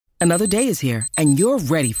Another day is here, and you're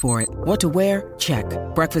ready for it. What to wear? Check.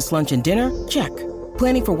 Breakfast, lunch, and dinner? Check.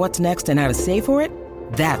 Planning for what's next and how to save for it?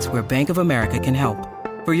 That's where Bank of America can help.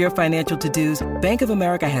 For your financial to-dos, Bank of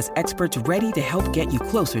America has experts ready to help get you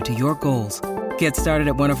closer to your goals. Get started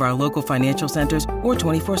at one of our local financial centers or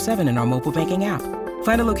 24/7 in our mobile banking app.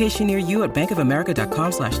 Find a location near you at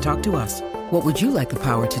bankofamerica.com/talktous. What would you like the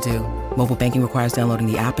power to do? Mobile banking requires downloading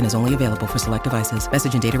the app and is only available for select devices.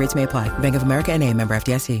 Message and data rates may apply. Bank of America N.A., member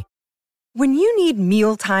FDIC. When you need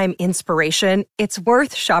mealtime inspiration, it's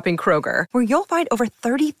worth shopping Kroger, where you'll find over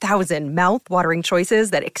 30,000 mouth-watering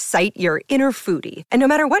choices that excite your inner foodie. And no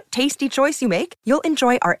matter what tasty choice you make, you'll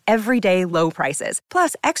enjoy our everyday low prices,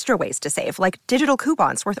 plus extra ways to save, like digital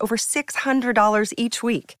coupons worth over $600 each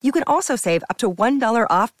week. You can also save up to $1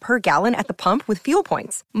 off per gallon at the pump with fuel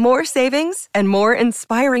points. More savings and more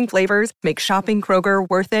inspiring flavors make shopping Kroger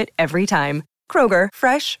worth it every time. Kroger,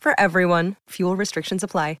 fresh for everyone. Fuel restrictions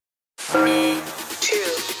apply. 3, 2,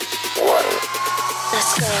 1.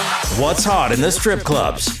 Let's go. What's hot in the strip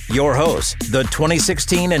clubs? Your hosts, the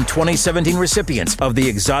 2016 and 2017 recipients of the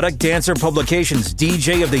Exotic Dancer Publications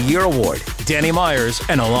DJ of the Year Award, Danny Myers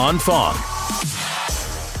and Alon Fong.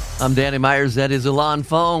 I'm Danny Myers. That is Alon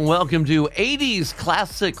Fong. Welcome to 80's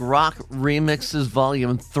Classic Rock Remixes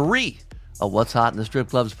Volume 3 of What's Hot in the Strip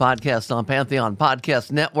Clubs podcast on Pantheon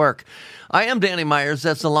Podcast Network. I am Danny Myers,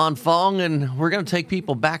 that's Alon Fong, and we're going to take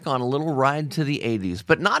people back on a little ride to the 80s,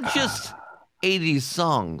 but not just 80s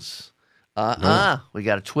songs. We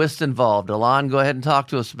got a twist involved. Alon, go ahead and talk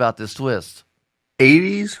to us about this twist.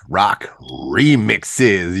 80s rock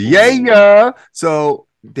remixes. Yeah. So,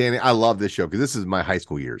 Danny, I love this show because this is my high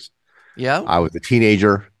school years. Yeah. I was a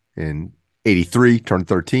teenager in 83, turned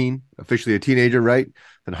 13, officially a teenager, right?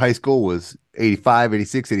 Then high school was 85,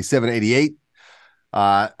 86, 87, 88.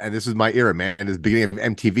 And this is my era, man. This is the beginning of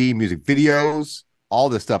MTV, music videos, all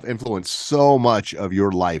this stuff influenced so much of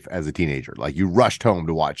your life as a teenager. Like, you rushed home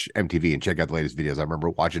to watch MTV and check out the latest videos. I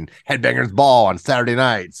remember watching Headbangers Ball on Saturday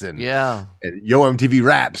nights and Yo MTV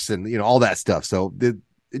Raps and, all that stuff. So it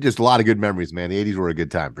just a lot of good memories, man. The 80s were a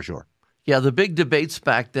good time for sure. Yeah, the big debates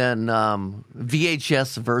back then,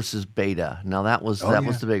 VHS versus Beta. Now that was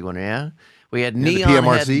the big one, yeah? We had neon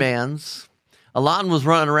headbands. Alon was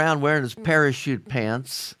running around wearing his parachute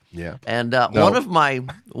pants. Yeah. And one of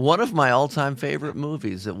my all-time favorite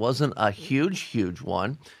movies, it wasn't a huge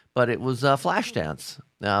one, but it was Flashdance.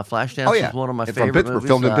 Flashdance was one of my favorite movies.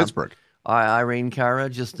 Filmed in Pittsburgh. Irene Cara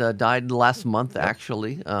just died last month,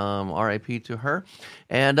 actually. R.I.P. to her.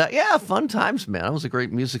 And, fun times, man. It was a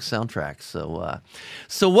great music soundtrack.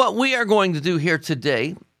 So what we are going to do here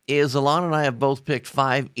today is Alon and I have both picked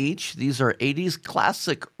 5 each. These are 80s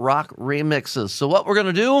classic rock remixes. So what we're going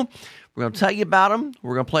to do, we're going to tell you about them.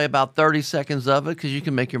 We're going to play about 30 seconds of it because you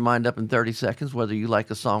can make your mind up in 30 seconds whether you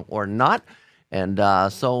like a song or not. And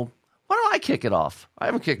so why don't I kick it off? I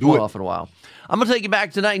haven't kicked one off in a while. I'm going to take you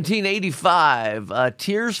back to 1985.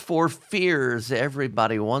 Tears for Fears.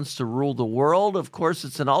 Everybody Wants to Rule the World. Of course,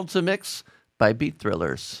 it's an Ultimix by Beat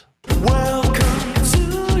Thrillers. Welcome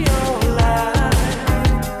to your life.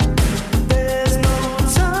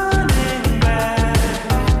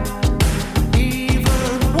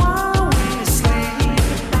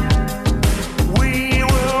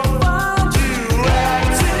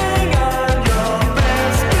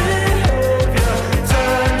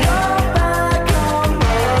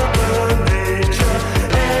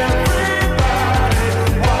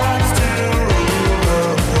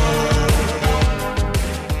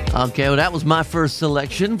 Okay, well, that was my first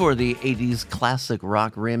selection for the 80s classic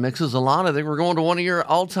rock remixes. Alon, I think we're going to one of your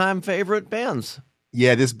all-time favorite bands.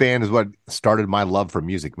 Yeah, this band is what started my love for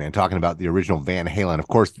music, man. Talking about the original Van Halen. Of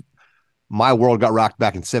course, my world got rocked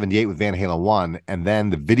back in 78 with Van Halen 1, and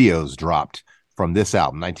then the videos dropped from this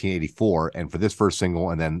album, 1984, and for this first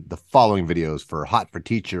single, and then the following videos for Hot for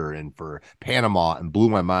Teacher and for Panama and Blew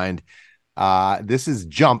My Mind. This is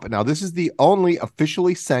Jump. Now, this is the only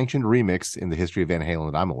officially sanctioned remix in the history of Van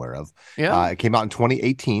Halen that I'm aware of. Yeah. It came out in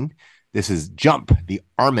 2018. This is Jump, the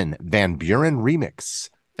Armin van Buuren remix.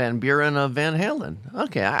 Van Buuren of Van Halen.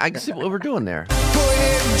 Okay, I can see what we're doing there. Go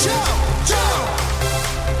ahead and jump, jump.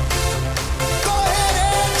 Go ahead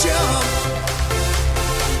and jump.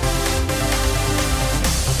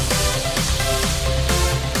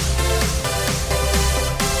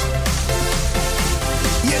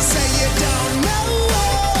 You say you don't know,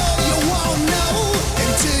 you won't know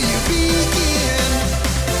until you begin.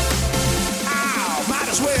 Ow, might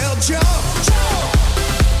as well jump, jump.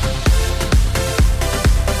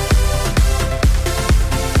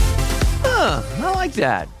 I like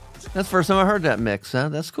that. That's the first time I heard that mix, huh?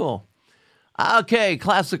 That's cool. Okay,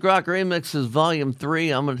 Classic Rock Remixes Volume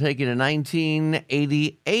 3. I'm going to take you to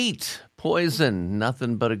 1988. Poison,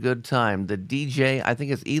 Nothing But a Good Time. The DJ, I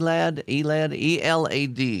think it's Elad,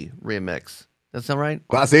 E-L-A-D remix. That sound right?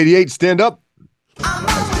 Class 88, stand up. I'm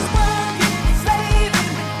always working,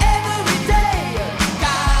 slaving every day.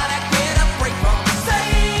 Gotta get a break from the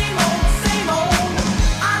same old.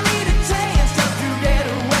 I need a chance just to get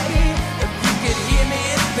away. If you could hear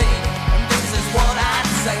me think, this is what I'd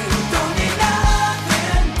say. Don't need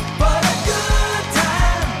nothing but a good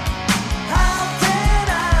time. How can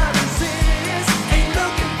I resist? Ain't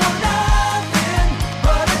looking for nothing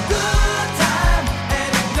but a good time,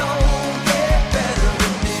 and it don't get better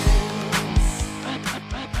than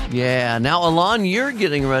this. Yeah. Now, Alon, you're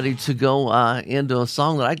getting ready to go into a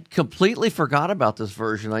song that I completely forgot about this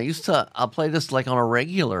version. I'll play this like on a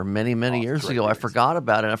regular many years ago. I forgot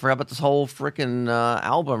about it. I forgot about this whole freaking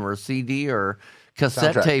album or CD or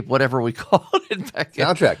cassette Soundtrack. tape, whatever we called it back in.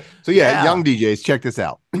 Soundtrack. So young DJs, check this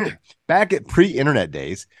out. Back at pre-internet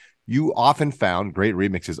days, you often found great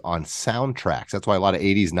remixes on soundtracks. That's why a lot of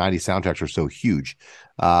 80s, 90s soundtracks are so huge.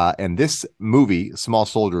 And this movie, Small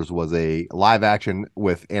Soldiers, was a live action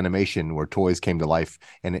with animation where toys came to life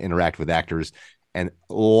and interact with actors. And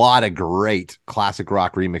a lot of great classic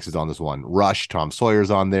rock remixes on this one. Rush, Tom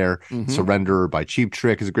Sawyer's on there. Surrender by Cheap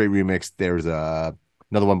Trick is a great remix. There's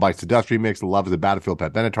another one, Bites the Dust remix. Love is a Battlefield,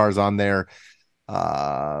 Pat Benatar's on there.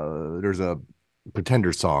 There's a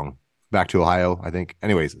Pretender song, Back to Ohio, I think.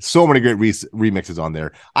 Anyways, so many great remixes on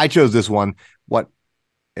there. I chose this one.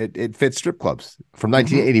 It fits strip clubs. From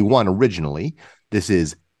 1981 originally. This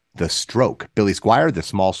is The Stroke. Billy Squier, the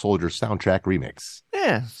Small Soldiers soundtrack remix.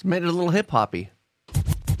 Yeah, it's made it a little hip-hoppy.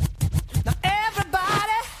 Now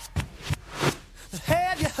everybody,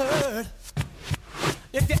 have you heard?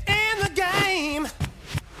 If you're in the game,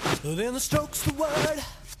 then the stroke's the word.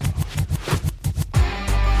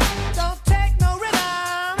 Don't take no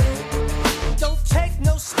rhythm, don't take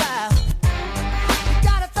no style. You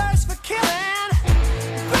got a thirst for killing,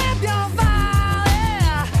 grab your vial,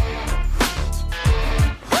 yeah.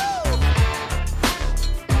 Woo!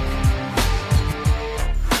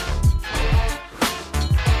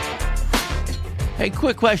 Hey,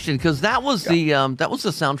 quick question, because that was the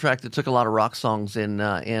soundtrack that took a lot of rock songs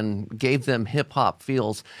and gave them hip hop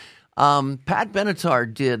feels. Pat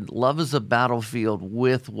Benatar did "Love Is a Battlefield"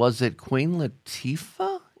 with, was it Queen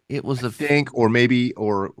Latifah? It was I think, or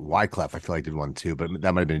Wyclef. I feel like did one too, but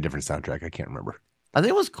that might have been a different soundtrack. I can't remember. I think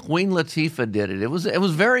it was Queen Latifah did it. It was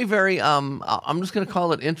very, very, I'm just going to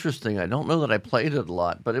call it interesting. I don't know that I played it a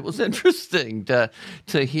lot, but it was interesting to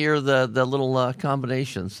hear the little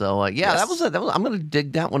combination. So, yeah, Yes. that was, I'm going to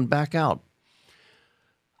dig that one back out.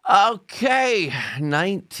 Okay,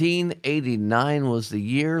 1989 was the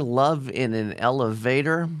year. Love in an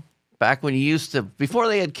Elevator. Back when you used to, before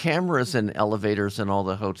they had cameras in elevators in all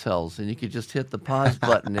the hotels, and you could just hit the pause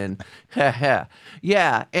button and,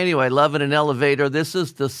 yeah. Anyway, Love in an Elevator. This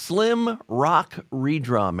is the Slim Rock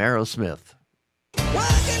Redrum, Aerosmith.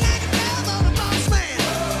 Working like a dog on a boss man.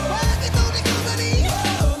 Working for the company.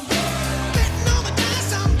 Betting on the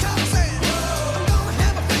dice I'm tossing. I'm gonna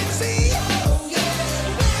have a fantasy.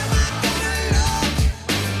 Where am I gonna look?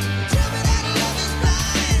 Tell me that love is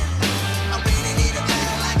blind. I really need a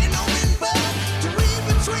girl like an open book to read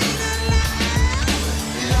between the lines.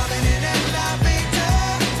 Loving in an elevator.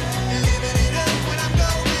 Living it up when I'm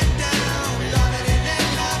going down. Loving in an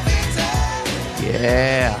elevator.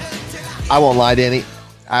 Yeah. I won't lie, Danny.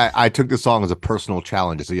 I took this song as a personal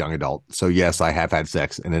challenge as a young adult. So yes, I have had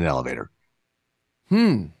sex in an elevator.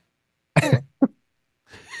 It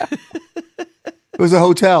was a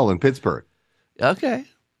hotel in Pittsburgh. Okay.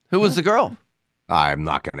 Who was the girl? I'm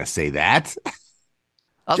not going to say that.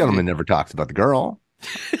 Okay. Gentleman never talks about the girl.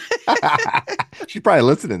 She's probably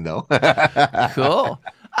listening though. Cool.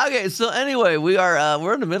 Okay, so anyway,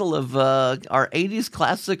 we're in the middle of our 80s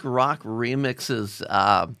classic rock remixes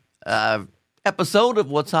episode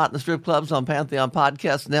of What's Hot in the Strip Clubs on Pantheon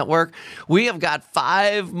Podcast Network. We have got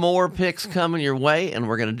 5 more picks coming your way, and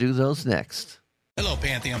we're going to do those next. Hello,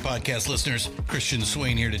 Pantheon Podcast listeners. Christian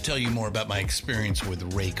Swain here to tell you more about my experience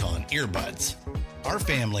with Raycon earbuds. Our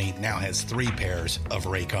family now has 3 pairs of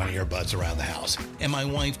Raycon earbuds around the house, and my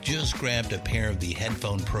wife just grabbed a pair of the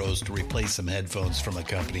Headphone Pros to replace some headphones from a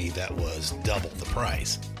company that was double the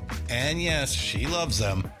price. And yes, she loves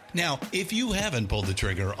them. Now, if you haven't pulled the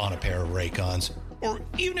trigger on a pair of Raycons, or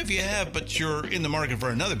even if you have, but you're in the market for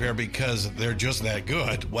another pair because they're just that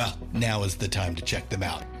good, well, now is the time to check them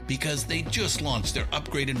out, because they just launched their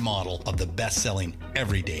upgraded model of the best-selling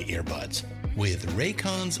everyday earbuds. With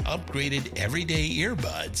Raycon's upgraded everyday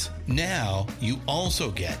earbuds, now you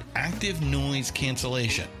also get active noise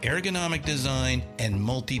cancellation, ergonomic design, and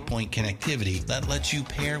multi-point connectivity that lets you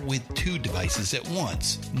pair with 2 devices at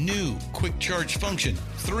once. New quick charge function,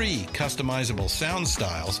 3 customizable sound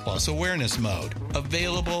styles, plus awareness mode.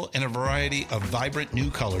 Available in a variety of vibrant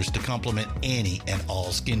new colors to complement any and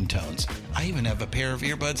all skin tones. I even have a pair of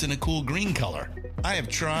earbuds in a cool green color. I have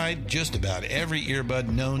tried just about every earbud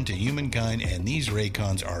known to humankind, and these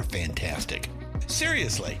Raycons are fantastic.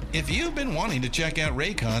 Seriously, if you've been wanting to check out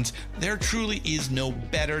Raycons, there truly is no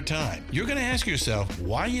better time. You're going to ask yourself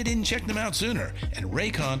why you didn't check them out sooner, and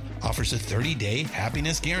Raycon offers a 30-day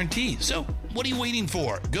happiness guarantee. So what are you waiting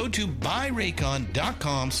for? Go to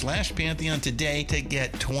buyraycon.com/Pantheon today to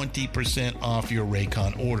get 20% off your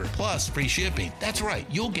Raycon order, plus free shipping. That's right,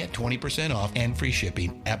 you'll get 20% off and free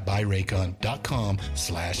shipping at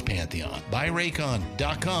buyraycon.com/Pantheon.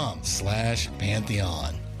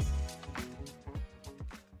 buyraycon.com/Pantheon.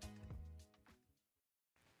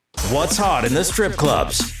 What's hot in the strip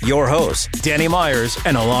clubs? Your hosts, Danny Myers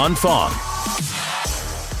and Alon Fong.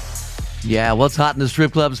 Yeah, What's Hot in the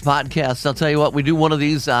Strip Clubs podcast. I'll tell you what, we do one of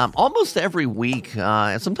these almost every week,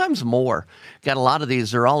 and sometimes more. Got a lot of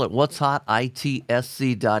these. They're all at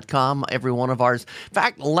what'shotisc.com, every one of ours. In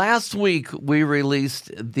fact, last week we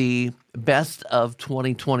released the best of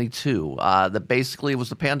 2022. That basically was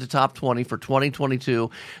the Panda Top 20 for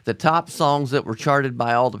 2022. The top songs that were charted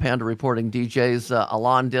by all the Panda reporting DJs.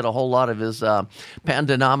 Alon did a whole lot of his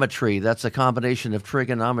pandanometry. That's a combination of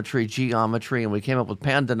trigonometry, geometry, and we came up with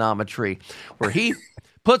pandanometry, where he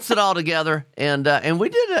puts it all together, and we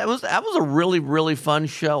did it. That was a really, really fun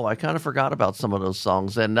show. I kind of forgot about some of those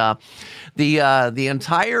songs, and the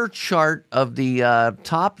entire chart of the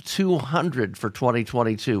top 200 for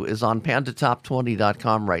 2022 is on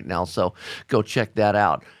pandatop20.com right now. So go check that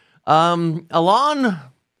out. Alon,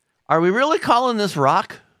 are we really calling this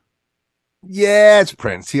rock? Yeah, it's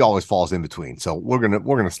Prince. He always falls in between, so we're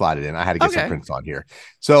gonna slide it in. I had to get some Prince on here.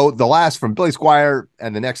 So the last from Billy Squier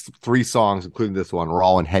and the next 3 songs, including this one, were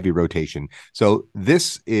all in heavy rotation. So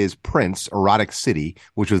this is Prince, "Erotic City,"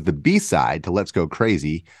 which was the B-side to "Let's Go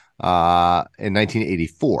Crazy" in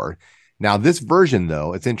 1984. Now this version,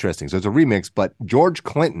 though, it's interesting. So it's a remix, but George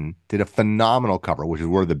Clinton did a phenomenal cover, which is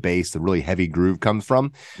where the bass, the really heavy groove, comes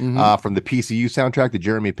from the PCU soundtrack, the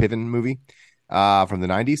Jeremy Piven movie from the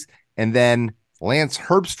 90s. And then Lance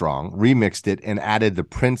Herbstrong remixed it and added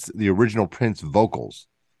the original Prince vocals.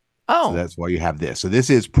 Oh, so that's why you have this. So this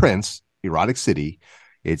is Prince, "Erotic City."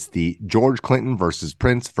 It's the George Clinton versus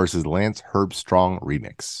Prince versus Lance Herbstrong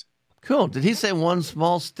remix. Cool. Did he say "one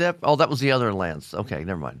small step"? Oh, that was the other Lance. Okay,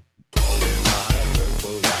 never mind.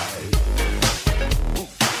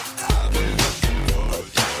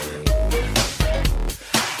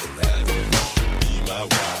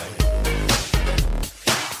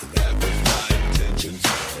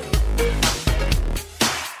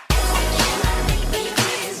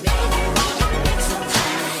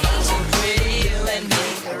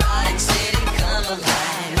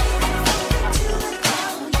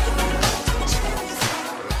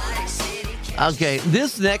 Okay,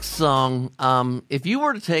 this next song, if you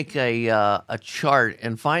were to take a chart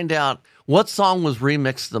and find out what song was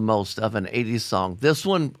remixed the most of an 80s song, this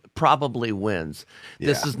one probably wins. Yeah.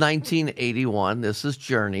 This is 1981. This is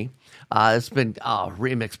Journey. It's been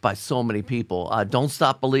remixed by so many people. Don't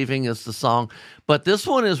Stop Believing is the song. But this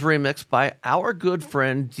one is remixed by our good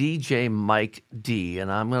friend DJ Mike D.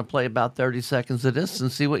 And I'm going to play about 30 seconds of this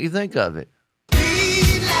and see what you think of it.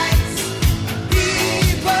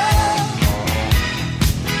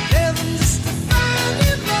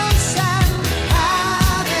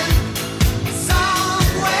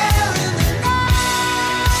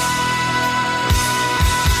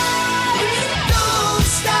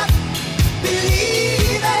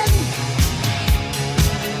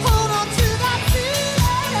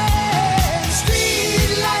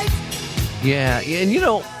 Yeah, and you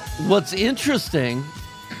know, what's interesting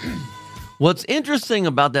about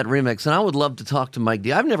that remix, and I would love to talk to Mike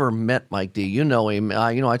D. I've never met Mike D. You know him.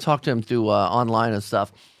 I talked to him through online and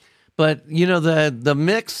stuff. But, you know, the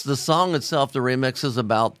mix, the song itself, the remix is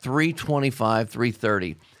about 3:25,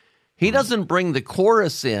 3:30. He doesn't bring the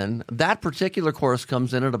chorus in. That particular chorus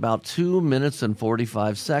comes in at about 2 minutes and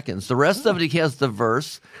 45 seconds. The rest of it, he has the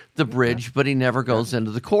verse, the bridge, but he never goes into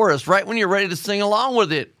the chorus. Right when you're ready to sing along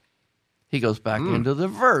with it, he goes back into the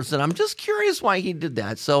verse. And I'm just curious why he did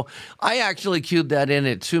that. So I actually queued that in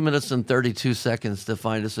at 2 minutes and 32 seconds to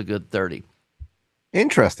find us a good 30.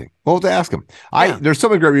 Interesting. We'll have to ask him. There's so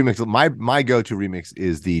many great remixes. My go-to remix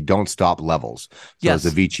is the "Don't Stop" Levels. So yes.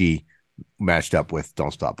 It's Avicii matched up with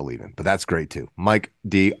Don't Stop Believing. But that's great too. Mike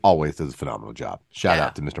D always does a phenomenal job. Shout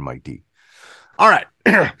out to Mr. Mike D. All right.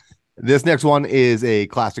 This next one is a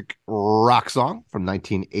classic rock song from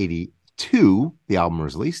 1982. The album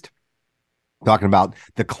was released. Talking about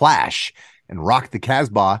The Clash and Rock the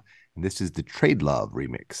Casbah. And this is the Trade Love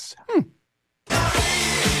remix.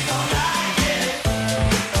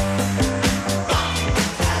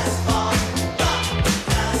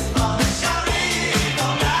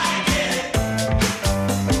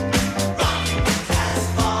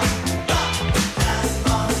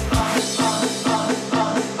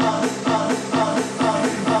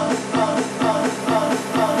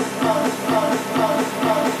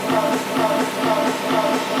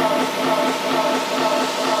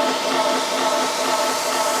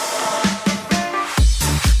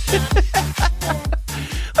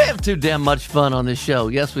 Too damn much fun on this show.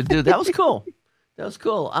 Yes, we do. That was cool. That was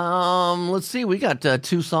cool. Let's see. We got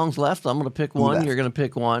 2 songs left. I'm going to pick one. You're going to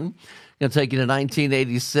pick one. Going to take you to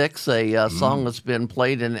 1986, a song that's been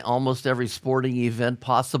played in almost every sporting event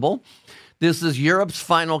possible. This is Europe's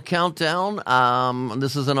Final Countdown.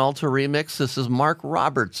 This is an alter remix. This is Mark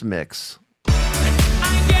Roberts' mix.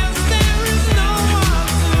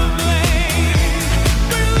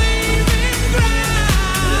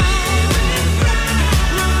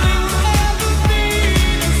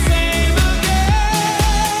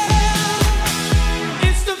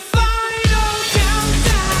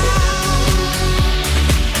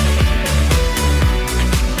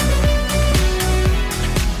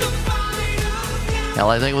 Hell,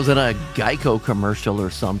 I think it was in a Geico commercial or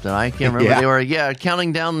something. I can't remember. They were,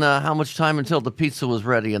 counting down how much time until the pizza was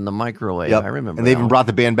ready in the microwave. Yep. I remember. And they even brought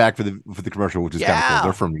the band back for the commercial, which is kind of cool.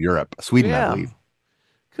 They're from Europe, Sweden, I believe.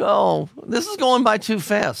 Cool. This is going by too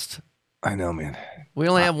fast. I know, man. We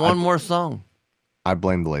only have one more song. I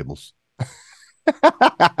blame the labels.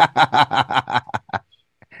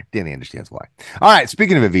 Danny understands why. All right.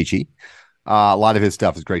 Speaking of Avicii, a lot of his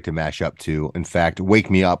stuff is great to mash up to. In fact, Wake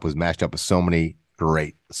Me Up was mashed up with so many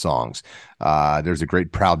great songs. There's a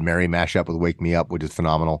great Proud Mary mashup with Wake Me Up, which is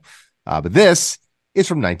phenomenal. But this is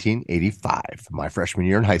from 1985, my freshman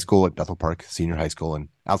year in high school at Bethel Park Senior High School and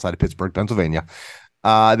outside of Pittsburgh, Pennsylvania.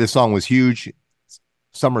 This song was huge.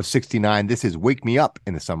 Summer of 69. This is Wake Me Up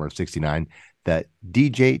in the summer of 69. The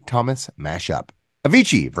DJ Thomas mashup.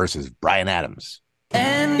 Avicii versus Bryan Adams.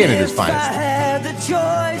 And in his if finest. I had the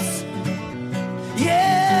choice,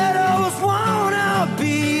 yeah, I'd always wanna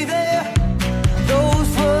be there. Those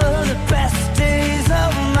were the best days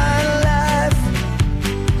of my life.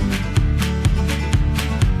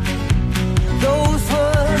 Those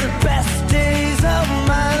were the best days of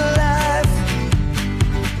my life.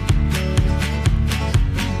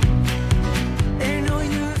 Ain't no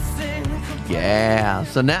use in Yeah.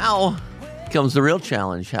 So now comes the real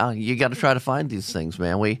challenge. How you got to try to find these things,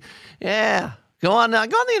 man. Go on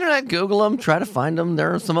the internet, Google them, try to find them.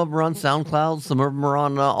 There are some of them are on SoundCloud, some of them are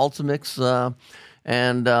on Ultimix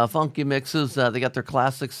and Funky Mixes. They got their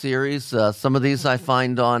classic series. Some of these I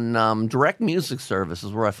find on Direct Music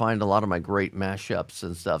Services, where I find a lot of my great mashups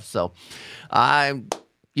and stuff. So,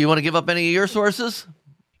 you want to give up any of your sources?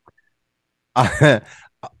 2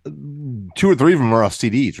 or 3 of them are off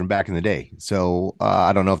CDs from back in the day. So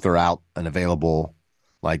I don't know if they're out and available,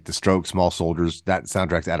 like The Strokes, Small Soldiers. That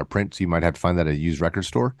soundtrack's out of print, so you might have to find that at a used record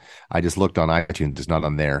store. I just looked on iTunes. It's not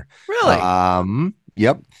on there. Really?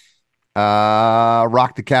 Yep.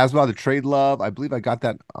 Rock the Casbah, The Trade Love. I believe I got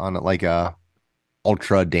that on like a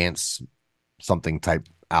ultra dance something type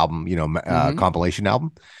album, compilation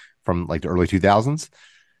album from like the early 2000s.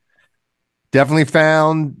 Definitely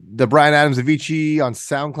found the Bryan Adams Avicii on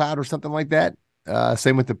SoundCloud or something like that.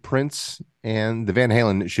 Same with the Prince and the Van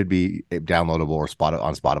Halen. It should be downloadable or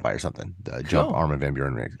on Spotify or something. The Jump Armin van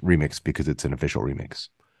Buuren remix, because it's an official remix.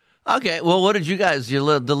 Okay, well, what did you guys, the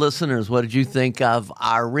listeners, what did you think of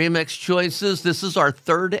our remix choices? This is our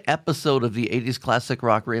 3rd episode of the 80s Classic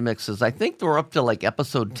Rock Remixes. I think we're up to like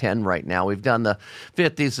episode 10 right now. We've done the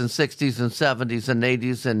 50s and 60s and 70s and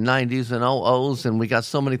 80s and 90s and 00s, and we got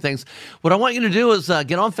so many things. What I want you to do is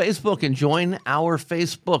get on Facebook and join our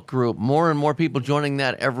Facebook group. More and more people joining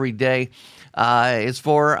that every day. It's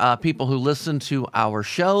for people who listen to our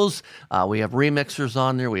shows. We have remixers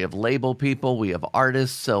on there. We have label people. We have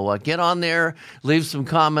artists. So get on there, leave some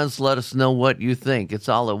comments, let us know what you think. It's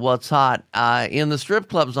all at What's Hot in the Strip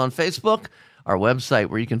Clubs on Facebook, our website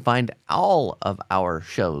where you can find all of our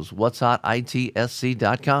shows,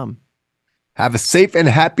 what'shotitsc.com. Have a safe and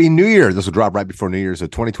happy New Year. This will drop right before New Year, so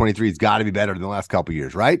 2023 has got to be better than the last couple of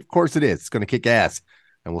years, right? Of course it is. It's going to kick ass,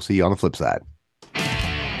 and we'll see you on the flip side.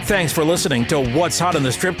 Thanks for listening to What's Hot in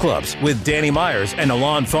the Strip Clubs with Danny Myers and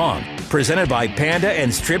Alon Fong. presented by Panda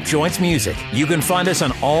and Strip Joints Music. You can find us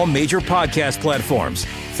on all major podcast platforms.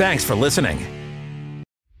 Thanks for listening.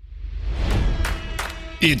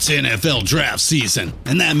 It's NFL draft season,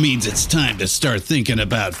 and that means it's time to start thinking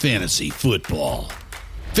about fantasy football.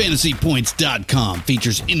 FantasyPoints.com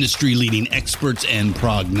features industry-leading experts and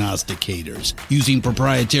prognosticators using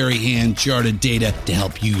proprietary hand-charted data to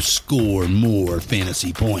help you score more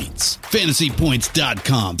fantasy points.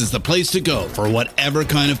 FantasyPoints.com is the place to go for whatever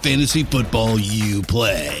kind of fantasy football you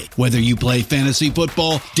play. Whether you play fantasy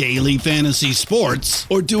football, daily fantasy sports,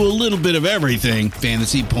 or do a little bit of everything,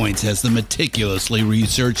 Fantasy Points has the meticulously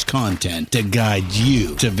researched content to guide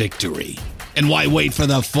you to victory. And why wait for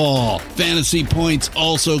the fall? Fantasy Points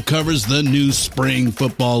also covers the new spring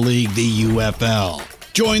football league, the UFL.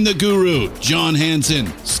 Join the guru, John Hansen,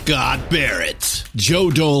 Scott Barrett,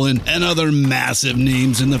 Joe Dolan, and other massive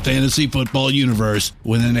names in the fantasy football universe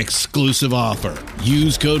with an exclusive offer.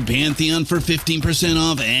 Use code Pantheon for 15%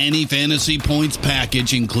 off any Fantasy Points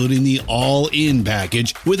package, including the all-in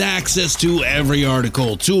package, with access to every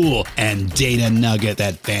article, tool, and data nugget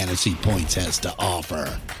that Fantasy Points has to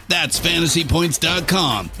offer. That's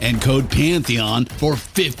FantasyPoints.com and code Pantheon for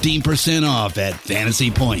 15% off at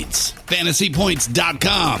Fantasy Points.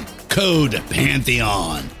 FantasyPoints.com, code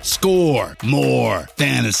Pantheon. Score more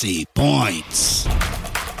fantasy points.